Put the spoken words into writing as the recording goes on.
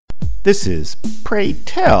This is Pray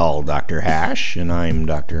Tell Dr. Hash, and I'm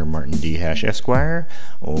Dr. Martin D. Hash, Esquire,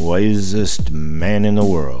 wisest man in the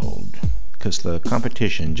world, 'cause the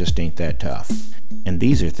competition just ain't that tough. And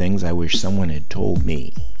these are things I wish someone had told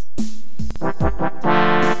me.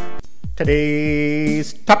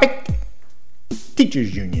 Today's topic,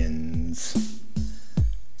 teachers' unions.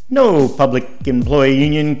 No public employee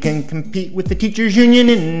union can compete with the teachers' union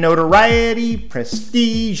in notoriety,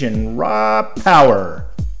 prestige, and raw power.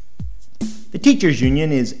 The teachers'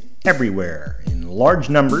 union is everywhere in large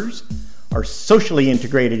numbers, are socially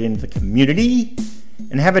integrated into the community,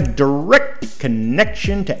 and have a direct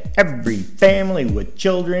connection to every family with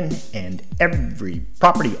children and every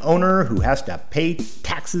property owner who has to pay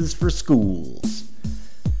taxes for schools.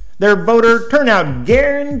 Their voter turnout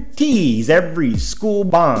guarantees every school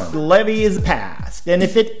bond levy is passed, and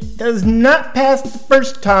if it does not pass the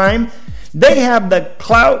first time, they have the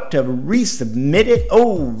clout to resubmit it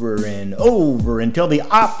over and over until the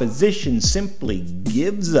opposition simply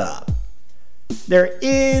gives up. There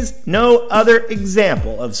is no other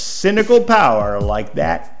example of cynical power like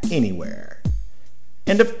that anywhere.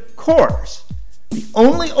 And of course, the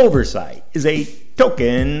only oversight is a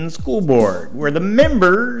token school board, where the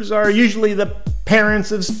members are usually the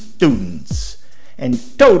parents of students and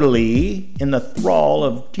totally in the thrall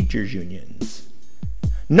of teachers' unions.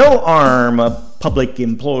 No arm of public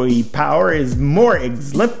employee power is more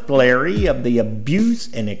exemplary of the abuse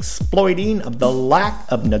and exploiting of the lack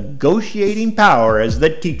of negotiating power as the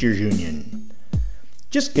teachers' union.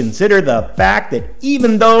 Just consider the fact that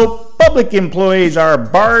even though public employees are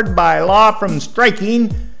barred by law from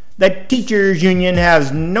striking, the teachers' union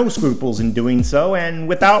has no scruples in doing so, and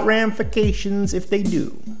without ramifications if they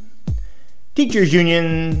do. Teachers'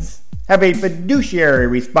 unions have a fiduciary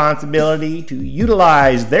responsibility to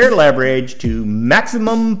utilize their leverage to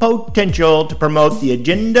maximum potential to promote the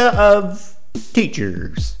agenda of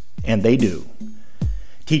teachers, and they do.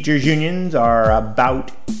 Teachers' unions are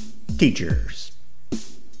about teachers.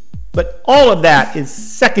 But all of that is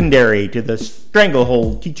secondary to the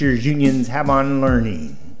stranglehold teachers' unions have on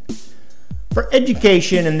learning. For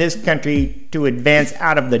education in this country to advance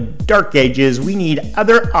out of the dark ages, we need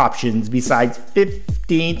other options besides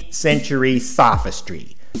 15th century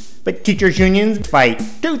sophistry. But teachers' unions fight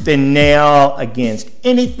tooth and nail against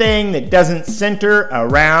anything that doesn't center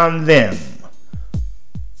around them.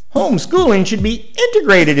 Homeschooling should be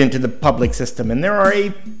integrated into the public system, and there are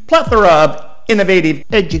a plethora of innovative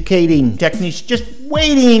educating techniques just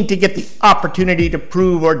waiting to get the opportunity to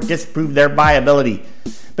prove or disprove their viability.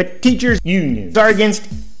 But teachers' unions are against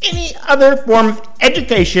any other form of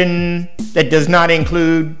education that does not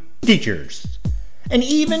include teachers. And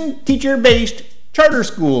even teacher-based charter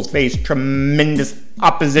schools face tremendous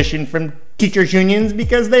opposition from teachers' unions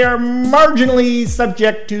because they are marginally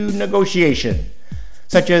subject to negotiation,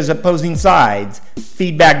 such as opposing sides,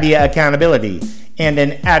 feedback via accountability, and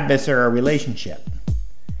an adversarial relationship.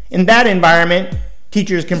 In that environment,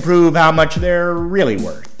 teachers can prove how much they're really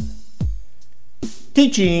worth.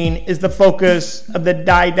 Teaching is the focus of the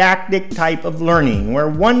didactic type of learning, where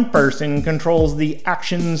one person controls the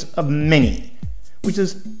actions of many, which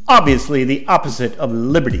is obviously the opposite of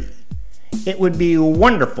liberty. It would be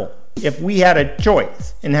wonderful if we had a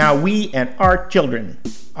choice in how we and our children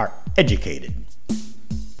are educated.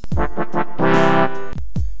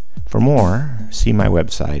 For more, see my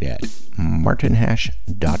website at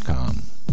martinhash.com.